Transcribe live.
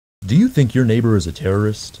Do you think your neighbor is a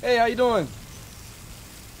terrorist? Hey, how you doing?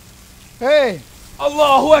 Hey!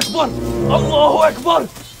 Allahu Akbar! Allahu Akbar!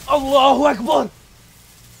 Allahu Akbar!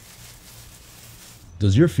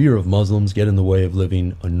 Does your fear of Muslims get in the way of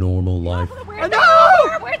living a normal life?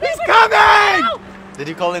 No! He's coming! Did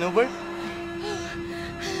you call an Uber?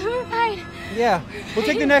 We're fine. Yeah, we'll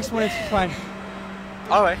take the next one, it's fine.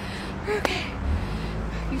 Alright. We're okay.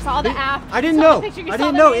 You saw the app. I didn't know. I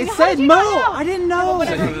didn't know. It said Mo. I didn't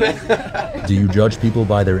know. Do you judge people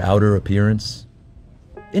by their outer appearance?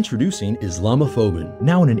 Introducing Islamophobia,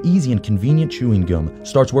 now in an easy and convenient chewing gum,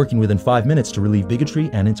 starts working within 5 minutes to relieve bigotry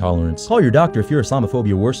and intolerance. Call your doctor if your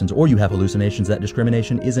Islamophobia worsens or you have hallucinations that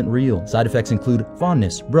discrimination isn't real. Side effects include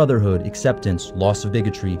fondness, brotherhood, acceptance, loss of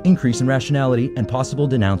bigotry, increase in rationality, and possible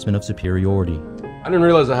denouncement of superiority. I didn't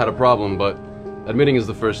realize I had a problem, but admitting is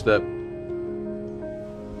the first step.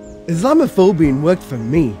 Islamophobia worked for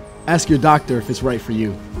me. Ask your doctor if it's right for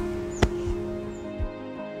you.